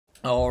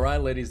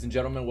Alright, ladies and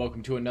gentlemen,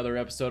 welcome to another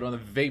episode on the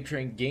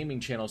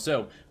VapeTrainGaming channel.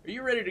 So, are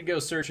you ready to go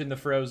search in the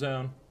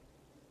fro-zone?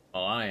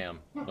 Oh, I am.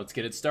 Let's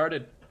get it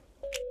started.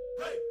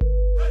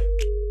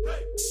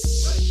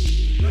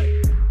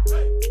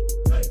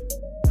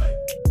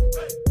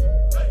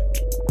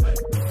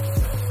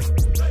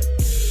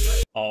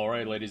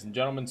 Alright, ladies and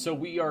gentlemen, so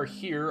we are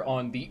here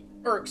on the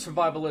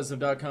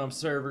ErkSurvivalism.com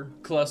server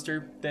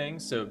cluster thing,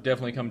 so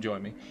definitely come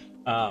join me.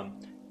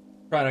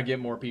 Trying to get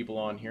more people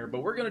on here,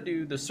 but we're going to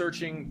do the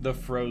searching the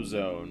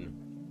fro-zone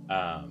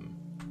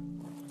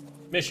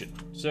mission.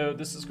 So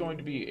this is going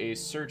to be a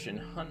search and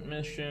hunt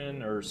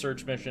mission, or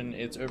search mission.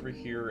 It's over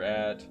here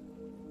at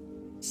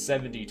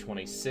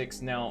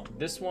 7026. Now,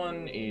 this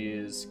one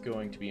is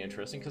going to be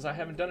interesting because I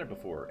haven't done it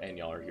before, and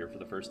y'all are here for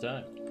the first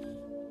time.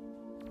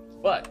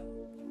 But,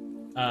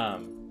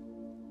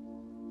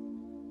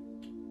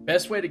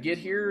 best way to get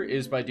here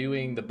is by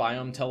doing the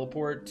biome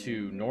teleport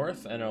to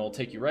north, and it'll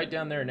take you right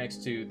down there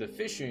next to the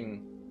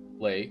fishing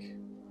lake,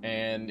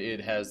 and it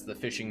has the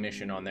fishing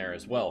mission on there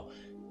as well.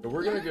 So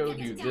we're gonna go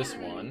do this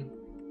one,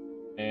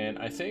 and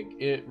I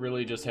think it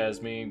really just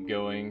has me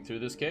going through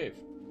this cave.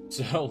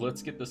 So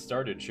let's get this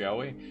started, shall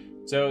we?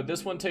 So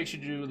this one takes you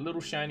to little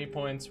shiny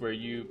points where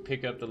you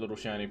pick up the little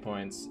shiny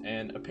points,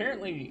 and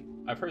apparently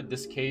I've heard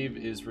this cave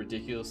is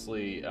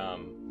ridiculously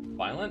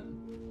violent,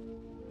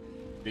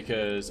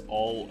 because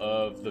all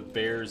of the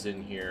bears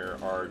in here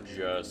are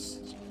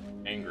just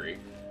angry,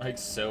 like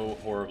so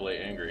horribly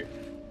angry.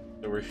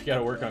 So we've got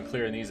to work on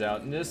clearing these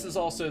out. And this is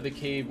also the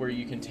cave where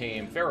you can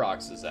tame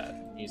feroxes at.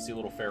 You see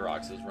little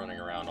feroxes running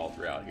around all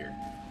throughout here.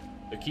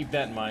 So keep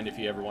that in mind if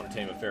you ever want to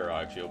tame a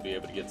ferox, you'll be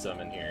able to get some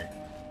in here.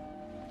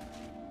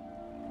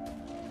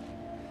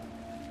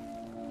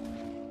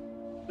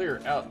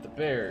 Clear out the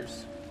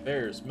bears.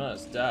 Bears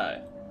must die.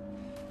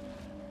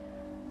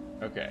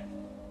 Okay.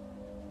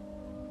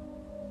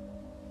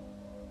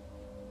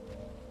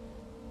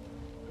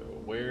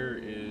 Where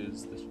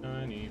is the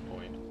shiny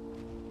point?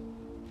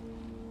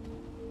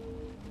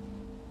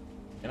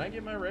 Can I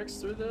get my Rex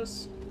through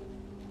this?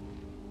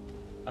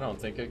 I don't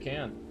think I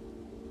can.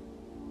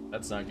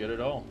 That's not good at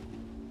all.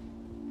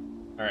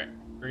 Alright,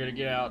 we're gonna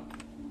get out,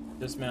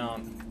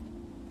 dismount.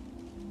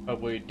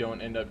 Hopefully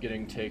don't end up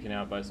getting taken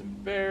out by some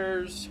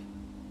bears.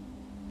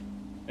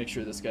 Make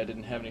sure this guy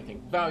didn't have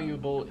anything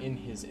valuable in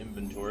his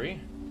inventory.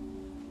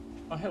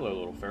 Oh, hello,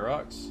 little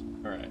ferox.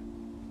 Alright.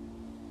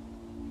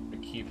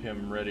 Keep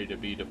him ready to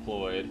be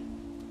deployed.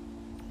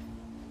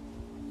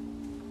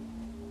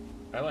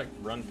 I like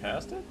run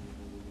past it?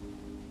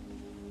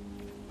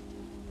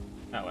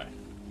 That way.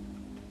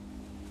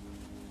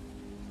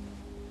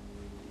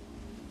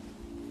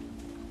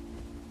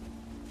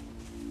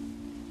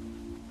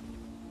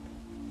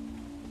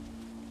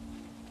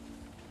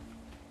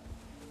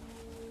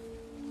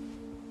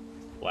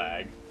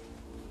 Flag.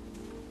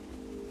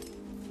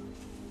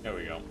 There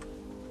we go.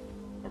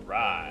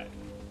 Alright.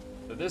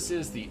 So this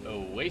is the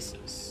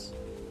Oasis.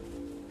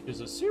 It's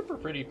a super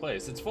pretty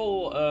place. It's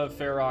full of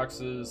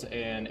feroxes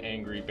and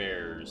angry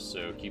bears,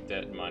 so keep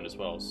that in mind as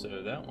well.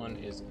 So that one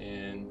is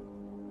in...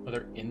 Oh,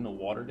 they're in the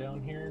water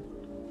down here?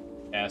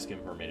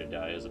 Asking for me to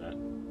die, isn't it?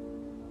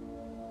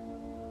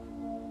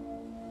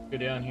 Go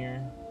down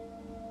here.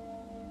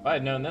 If I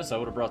had known this, I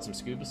would have brought some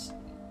scuba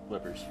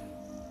slippers.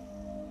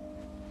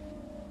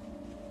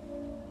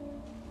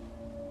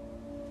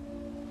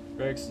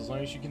 Rex, as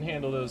long as you can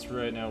handle those for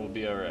right now, we'll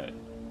be alright.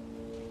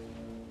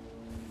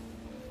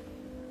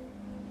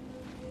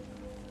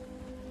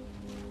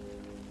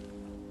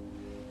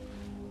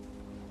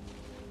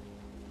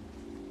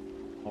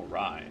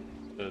 Alright,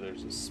 so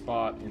there's a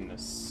spot in the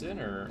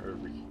center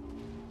over here.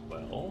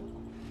 Well,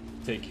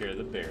 take care of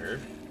the bear.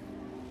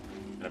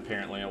 And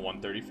apparently a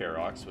 130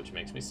 ferox, which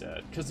makes me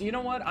sad. Because you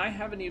know what? I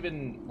haven't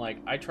even, like,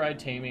 I tried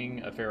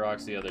taming a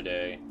ferox the other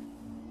day.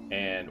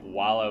 And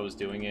while I was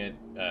doing it,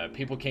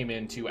 people came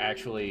in to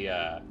actually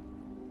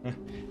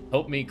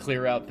help me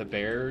clear out the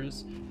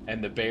bears.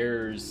 And the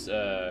bears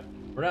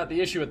were not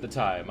the issue at the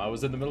time. I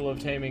was in the middle of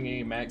taming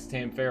a max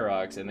tame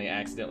ferox and they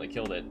accidentally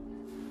killed it.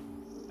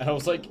 And I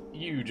was like,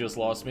 you just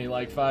lost me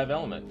like 5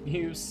 element.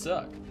 You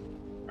suck.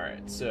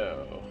 Alright,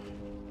 so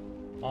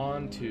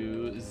on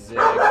to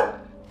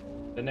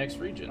the next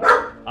region.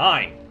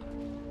 Ein!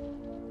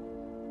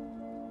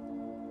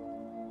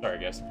 Sorry,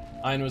 guys.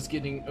 Ein was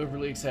getting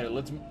overly excited.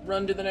 Let's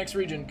run to the next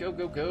region. Go,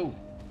 go, go.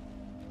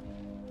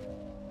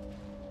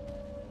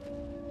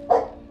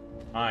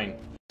 Ein.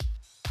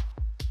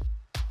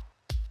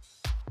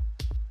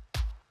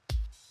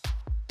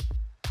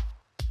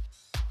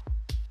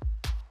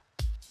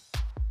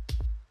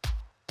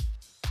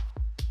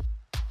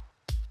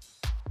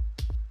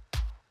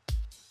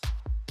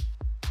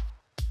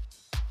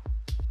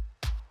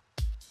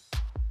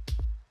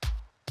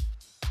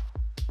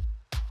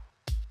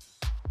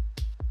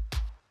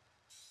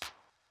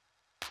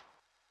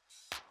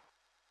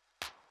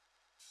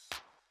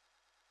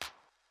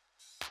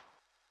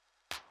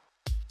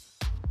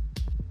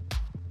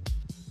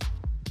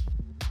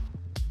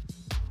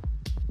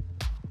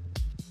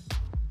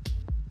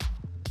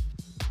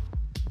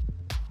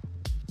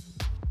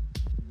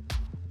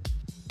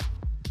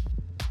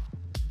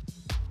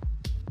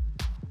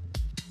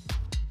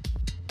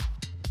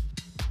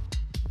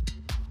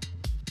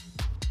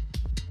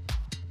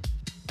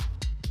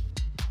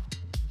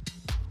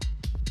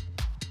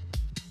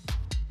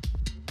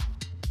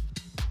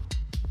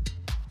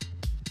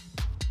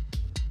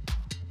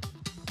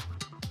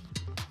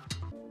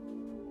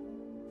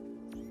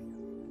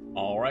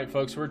 Alright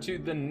folks, we're to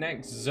the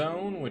next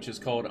zone, which is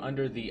called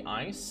Under the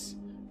Ice.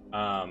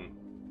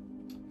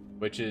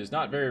 Which is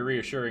not very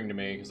reassuring to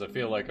me, because I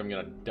feel like I'm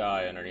gonna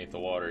die underneath the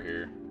water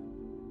here.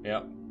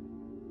 Yep.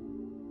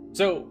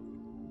 So,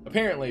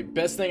 apparently,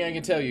 best thing I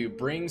can tell you,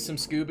 bring some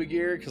scuba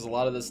gear, because a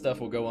lot of this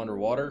stuff will go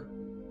underwater.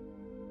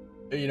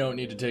 You don't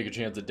need to take a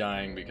chance of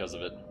dying because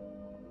of it.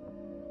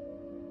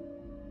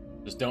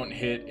 Just don't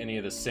hit any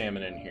of the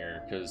salmon in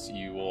here, because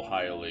you will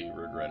highly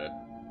regret it.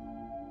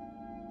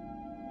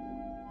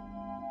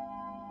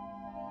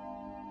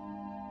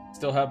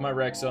 Still have my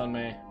Rex on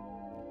me.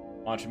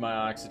 Watching my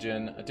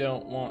oxygen. I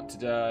don't want to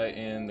die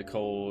in the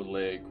cold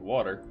lake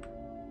water.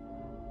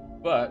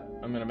 But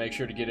I'm going to make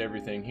sure to get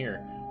everything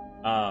here.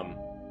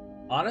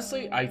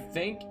 Honestly, I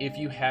think if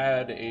you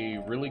had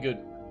a really good,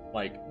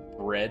 like,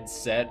 bred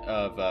set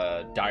of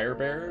dire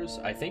bearers,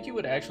 I think you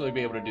would actually be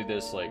able to do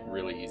this, like,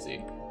 really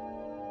easy.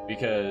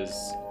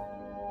 Because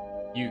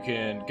you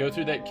can go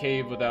through that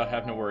cave without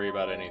having to worry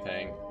about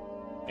anything.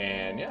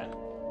 And yeah,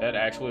 that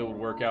actually would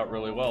work out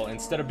really well.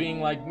 Instead of being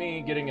like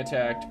me, getting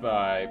attacked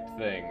by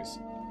things.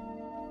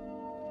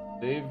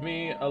 Leave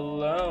me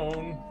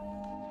alone.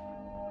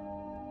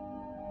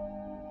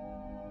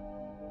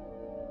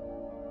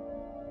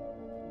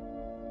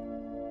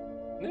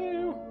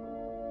 No.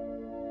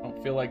 I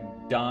don't feel like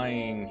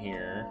dying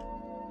here.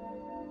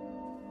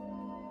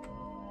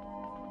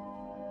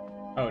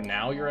 Oh,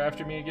 now you're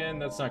after me again?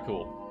 That's not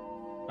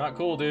cool. Not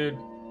cool, dude.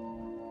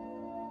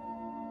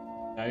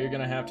 Now you're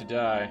gonna have to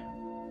die.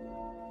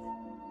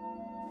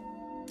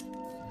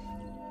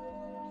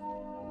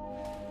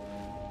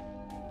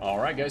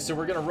 Alright guys, so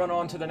we're gonna run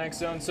on to the next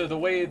zone. So the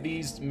way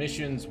these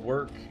missions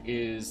work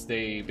is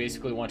they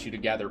basically want you to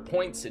gather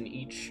points in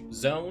each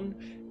zone,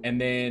 and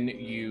then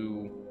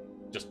you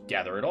just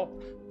gather it all.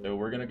 So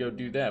we're gonna go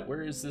do that.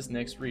 Where is this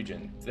next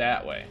region?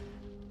 That way.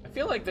 I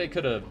feel like they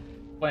could have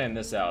planned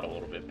this out a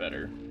little bit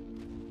better.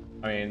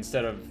 I mean,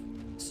 instead of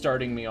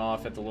starting me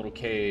off at the little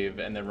cave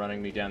and then running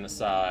me down the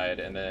side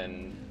and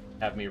then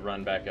have me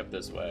run back up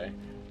this way.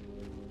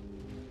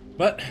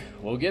 But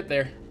we'll get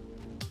there.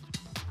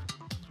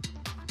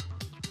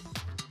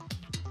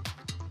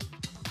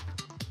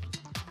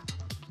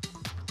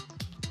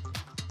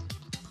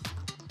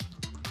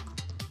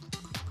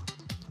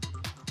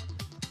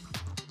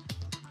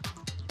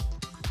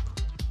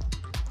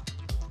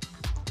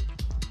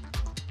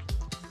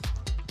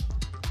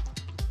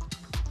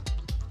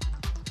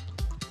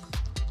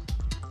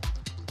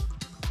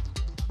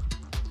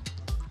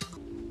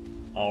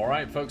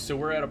 Alright folks, so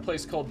we're at a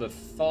place called the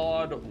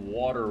Thawed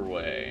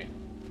Waterway.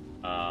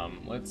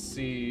 Let's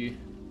see.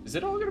 Is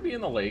it all gonna be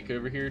in the lake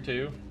over here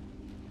too?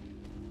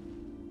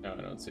 No,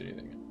 I don't see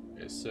anything.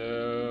 Okay,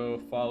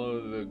 so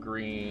follow the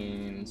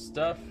green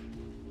stuff.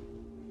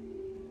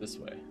 This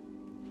way.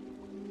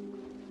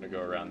 I'm gonna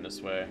go around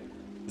this way.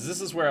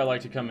 This is where I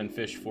like to come and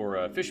fish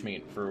for fish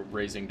meat for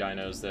raising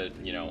dinos that,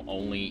 you know,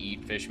 only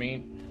eat fish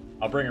meat.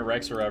 I'll bring a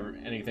Rex or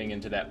anything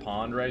into that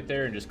pond right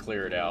there and just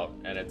clear it out,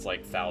 and it's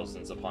like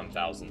thousands upon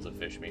thousands of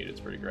fish meat. It's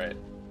pretty great.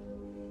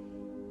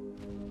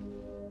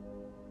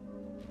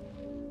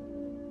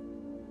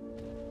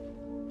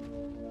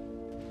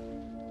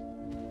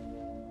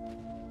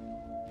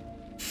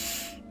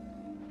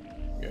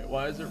 Okay,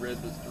 why is it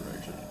red this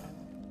direction?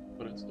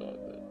 But it's not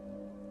that.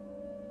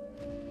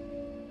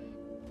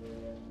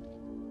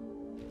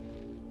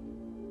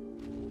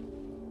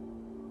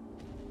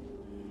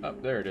 Oh,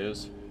 there it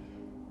is.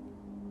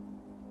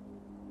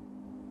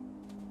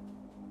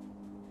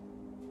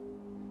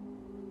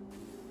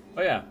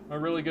 Oh yeah, a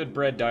really good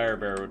bred dire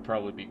bear would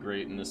probably be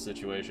great in this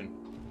situation.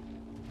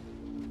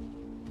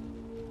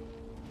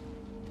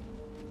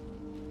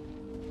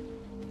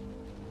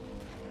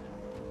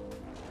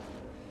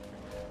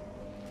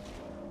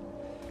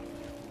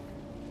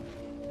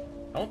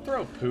 Don't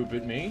throw poop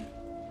at me,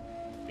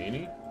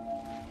 beanie.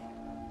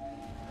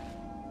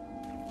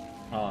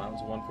 Oh, that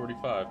was a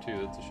 145 too,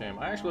 that's a shame.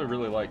 I actually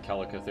really like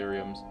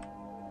Calicotheriums.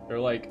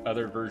 They're like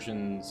other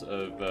versions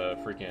of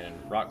freaking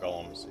rock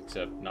golems,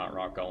 except not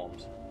rock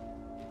golems.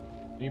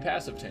 You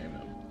passive tame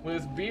them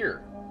with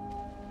beer.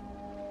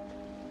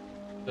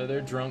 So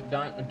they're drunk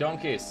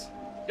donkeys.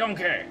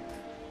 Donkey!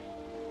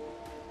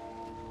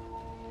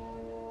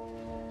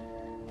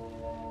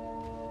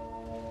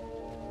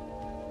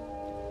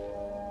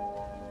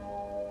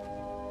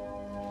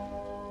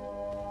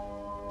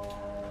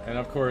 And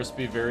of course,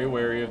 be very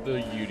wary of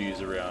the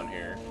UDs around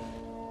here.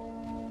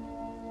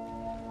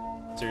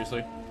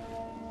 Seriously?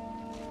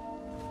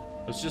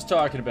 I was just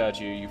talking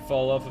about you. You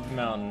fall off of a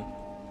mountain.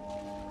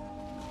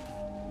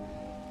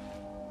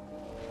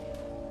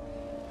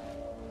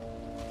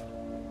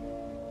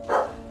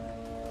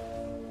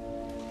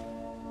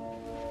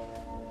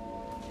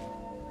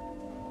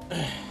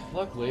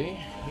 Luckily,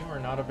 you are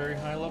not a very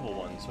high level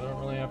one, so I don't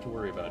really have to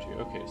worry about you.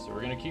 Okay, so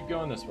we're gonna keep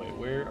going this way.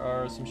 Where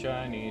are some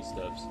shiny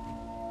stuffs?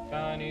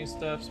 Shiny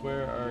stuffs,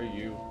 where are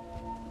you?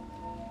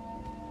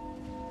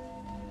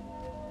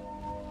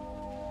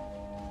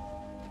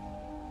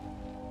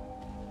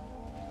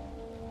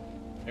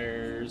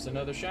 There's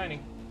another shiny.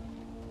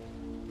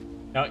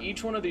 Now,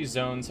 each one of these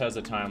zones has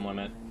a time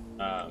limit.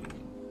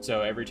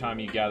 So every time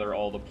you gather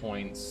all the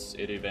points,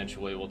 it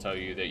eventually will tell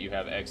you that you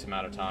have X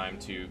amount of time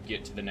to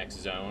get to the next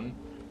zone.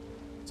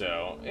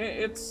 So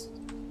it's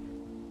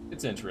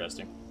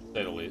interesting, to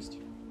say the least.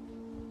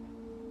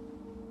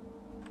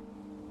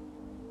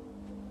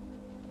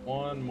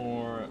 One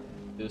more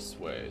this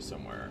way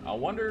somewhere. I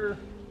wonder...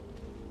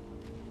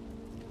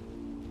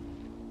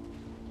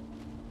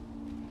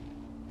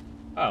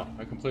 Oh,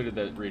 I completed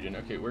that region.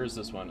 Okay, where's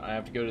this one? I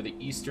have to go to the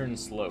eastern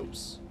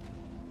slopes.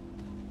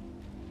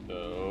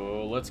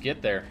 So let's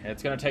get there.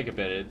 It's gonna take a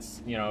bit.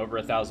 It's, you know, over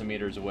 1,000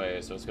 meters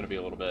away, so it's gonna be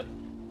a little bit.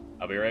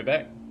 I'll be right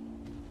back.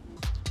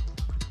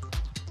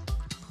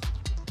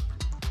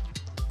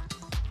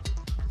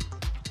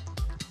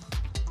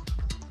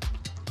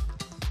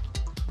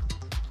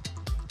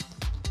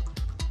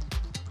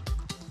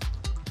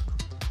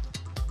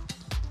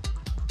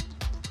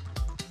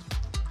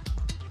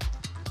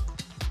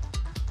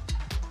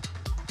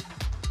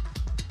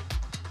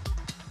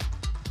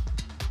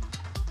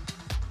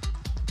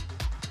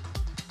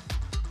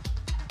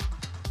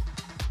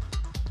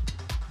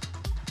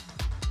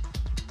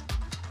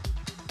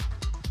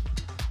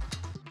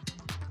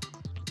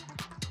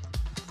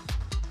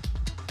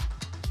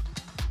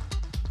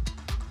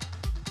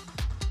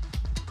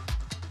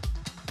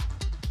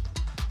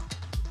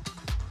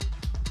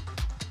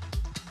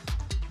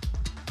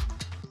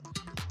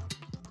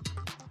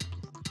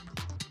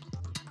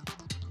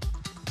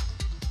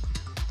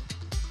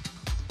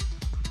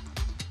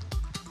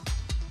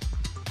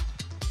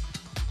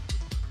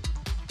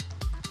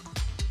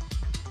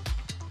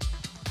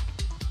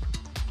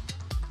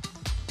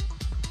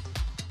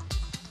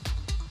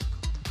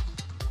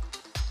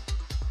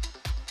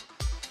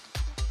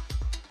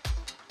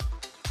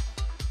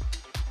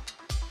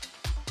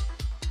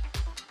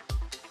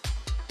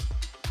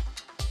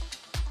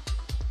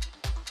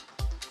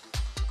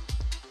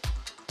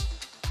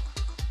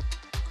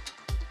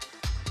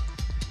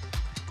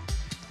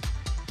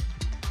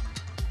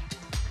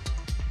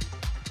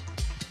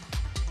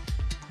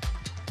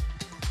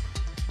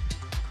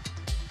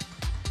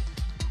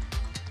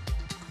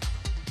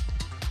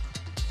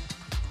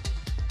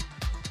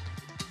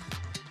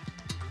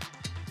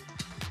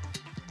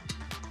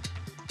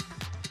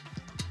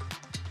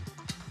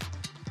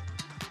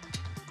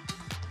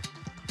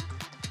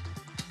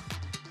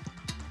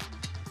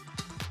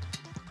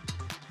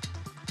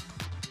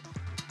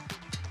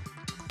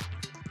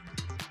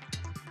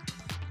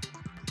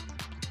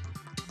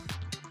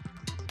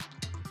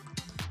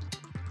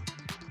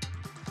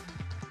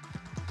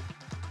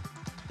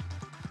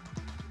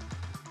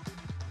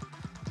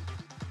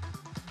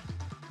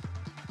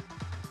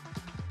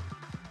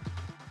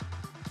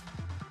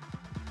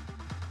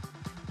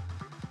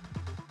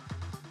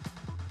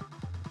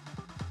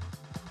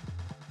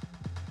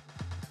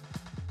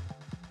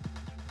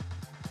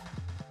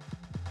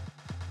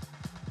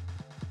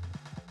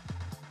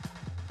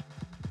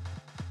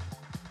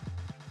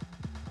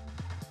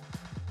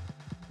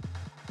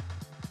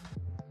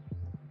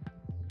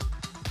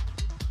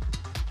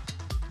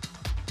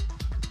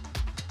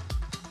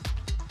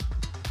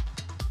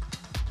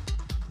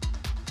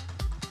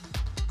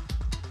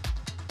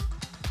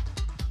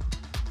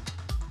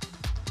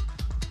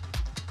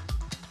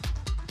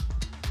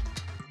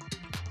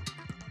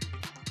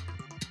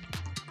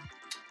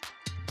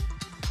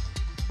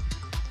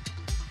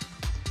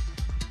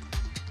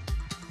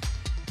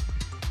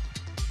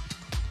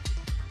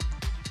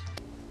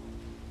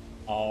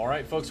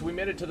 Alright folks, we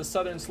made it to the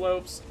southern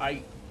slopes.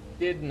 I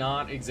did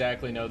not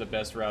exactly know the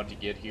best route to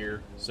get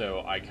here,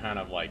 so I kind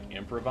of like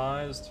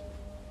improvised.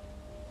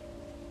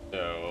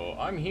 So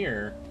I'm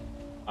here.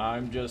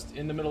 I'm just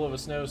in the middle of a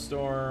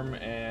snowstorm,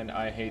 and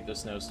I hate the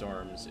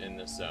snowstorms in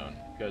this zone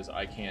because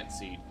I can't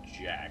see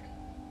jack.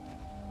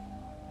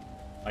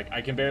 Like,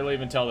 I can barely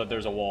even tell that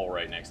there's a wall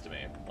right next to me.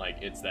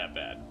 Like, it's that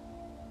bad.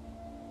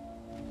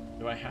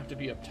 Do I have to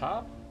be up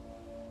top?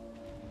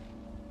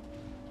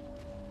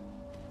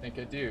 I think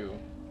I do.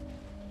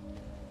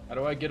 How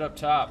do I get up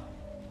top?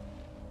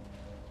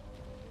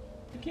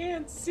 I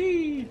can't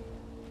see.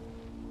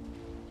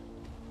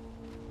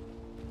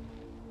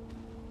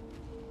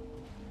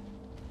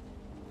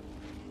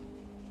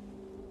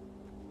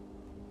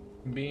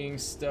 Being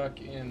stuck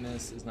in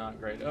this is not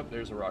great. Oh,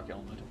 there's a rock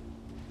element.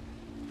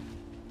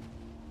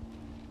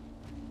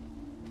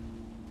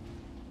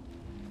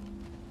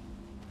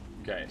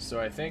 Okay,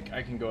 so I think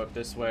I can go up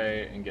this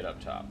way and get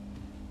up top.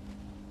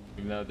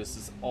 Even though this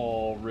is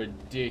all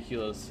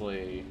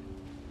ridiculously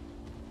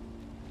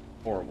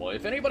horrible.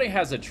 If anybody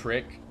has a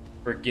trick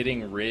for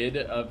getting rid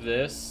of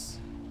this,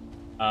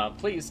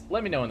 please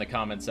let me know in the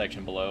comment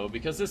section below,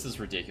 because this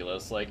is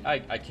ridiculous. Like,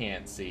 I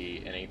can't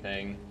see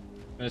anything,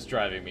 and it's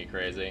driving me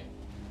crazy.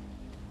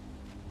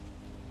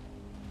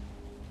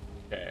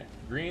 Okay,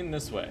 green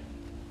this way.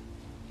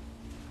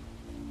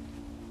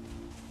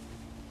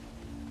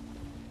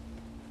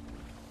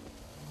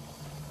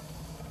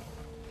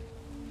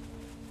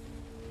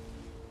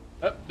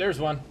 Oh, there's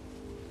one.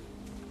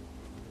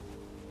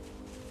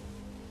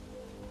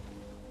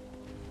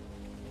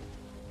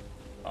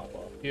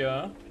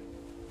 Yeah.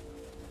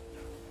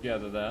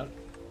 Gather that.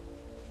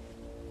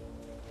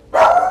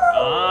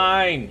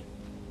 Fine.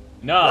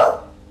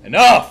 Enough.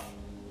 Enough.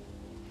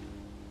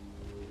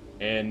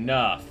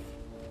 Enough.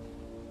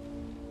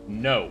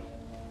 No.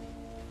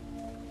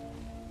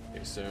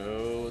 Okay,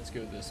 so let's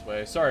go this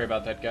way. Sorry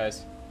about that,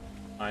 guys.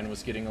 Mine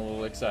was getting a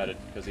little excited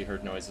because he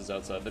heard noises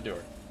outside the door.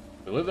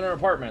 We live in an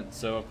apartment,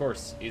 so of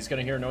course he's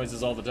gonna hear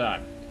noises all the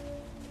time.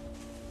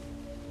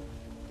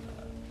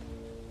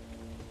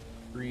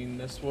 Green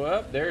this way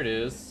up. There it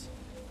is.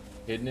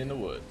 Hidden in the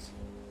woods.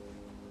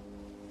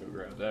 Go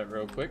grab that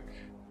real quick.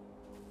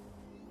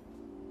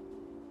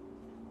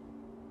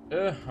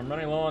 I'm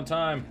running low on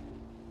time.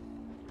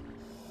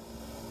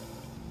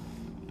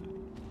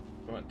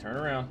 Come on, turn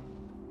around.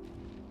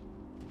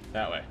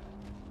 That way.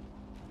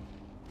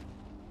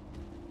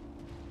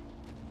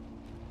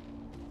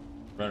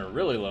 Running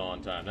really low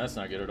on time. That's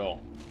not good at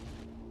all.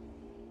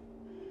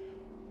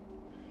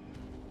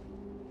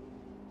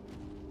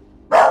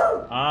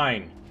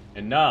 Fine.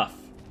 Enough.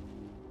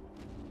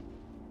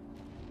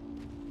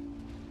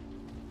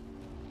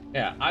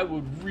 Yeah, I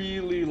would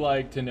really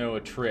like to know a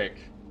trick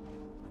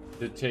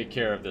to take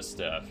care of this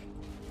stuff.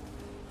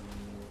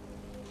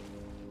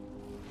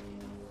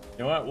 You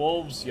know what,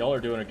 wolves? Y'all are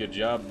doing a good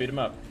job. Beat them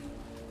up.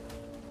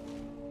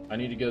 I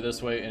need to go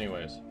this way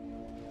anyways.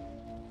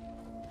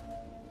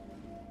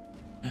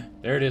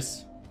 There it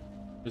is.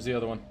 There's the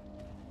other one.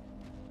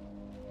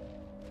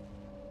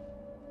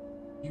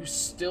 You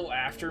still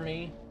after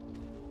me?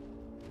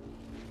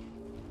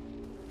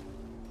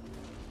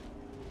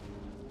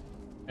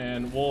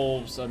 And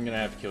wolves, I'm gonna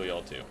have to kill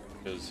y'all too,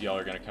 because y'all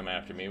are gonna come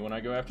after me when I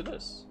go after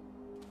this.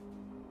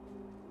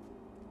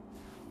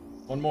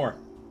 One more.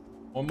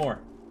 One more.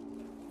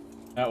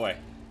 That way.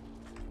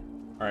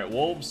 Alright,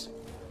 wolves.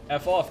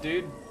 F off,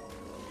 dude.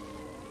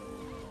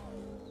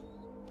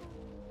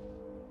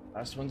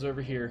 Last one's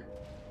over here.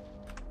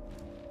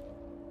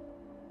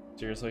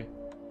 Seriously?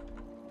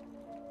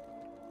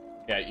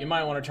 Yeah, you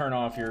might want to turn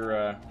off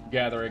your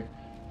gathering.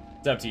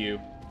 It's up to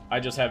you. I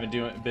just haven't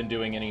been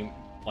doing any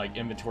like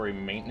inventory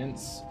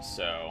maintenance,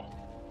 so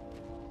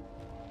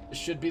this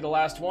should be the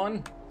last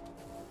one.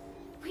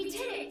 We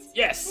did it!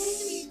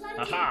 Yes!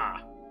 Haha!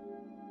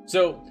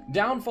 So,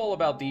 downfall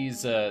about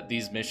these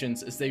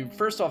missions is they,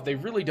 first off, they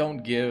really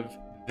don't give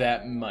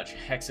that much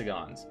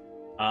hexagons.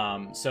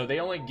 So they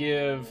only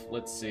give,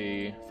 let's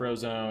see,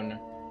 fro-zone,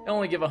 they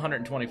only give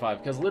 125,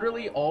 because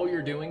literally all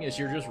you're doing is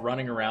you're just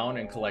running around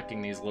and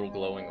collecting these little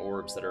glowing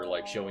orbs that are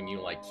like showing you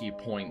like key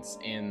points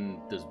in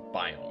this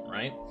biome,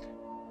 right?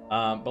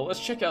 But let's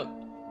check out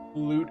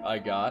loot I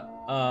got.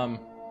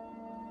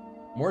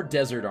 More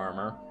desert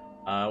armor.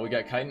 We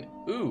got chitin.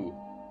 Ooh,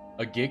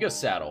 a giga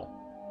saddle.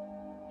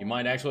 You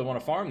might actually want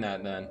to farm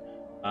that then.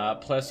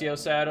 Plesio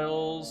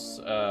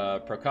saddles,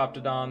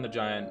 Procoptodon, the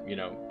giant, you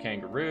know,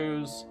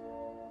 kangaroos,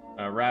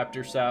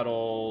 raptor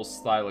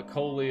saddles,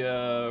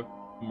 Thylacolea,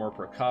 more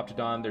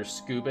Procoptodon. There's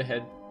scuba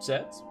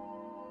headsets,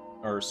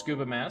 or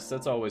scuba masks.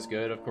 That's always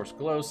good. Of course,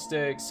 glow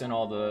sticks and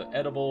all the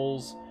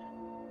edibles.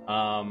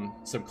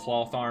 Some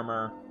cloth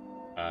armor,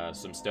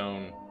 some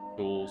stone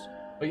tools.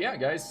 But yeah,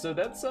 guys, so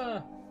that's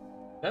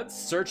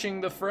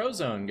searching the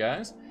fro-zone,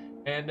 guys.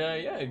 And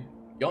yeah,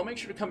 y'all make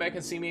sure to come back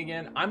and see me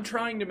again. I'm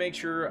trying to make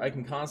sure I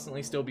can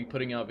constantly still be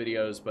putting out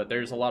videos, but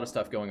there's a lot of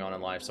stuff going on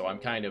in life, so I'm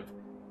kind of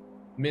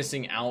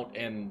missing out,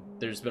 and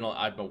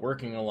I've been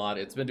working a lot.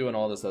 It's been doing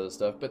all this other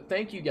stuff, but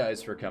thank you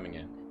guys for coming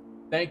in.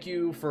 Thank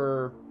you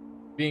for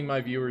being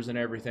my viewers and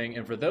everything,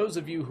 and for those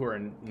of you who are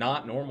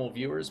not normal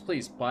viewers,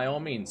 please, by all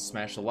means,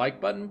 smash the like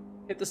button,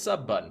 hit the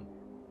sub button.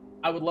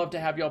 I would love to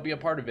have y'all be a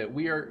part of it.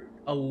 We are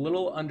a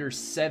little under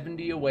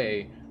 70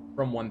 away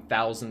from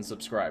 1,000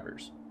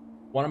 subscribers.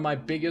 One of my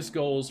biggest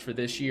goals for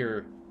this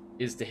year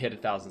is to hit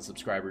 1,000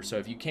 subscribers, so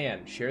if you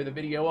can, share the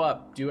video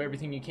up, do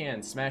everything you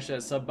can, smash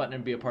that sub button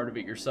and be a part of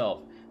it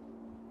yourself.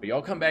 But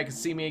y'all come back and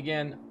see me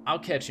again, I'll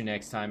catch you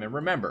next time, and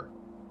remember,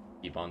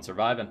 keep on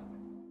surviving.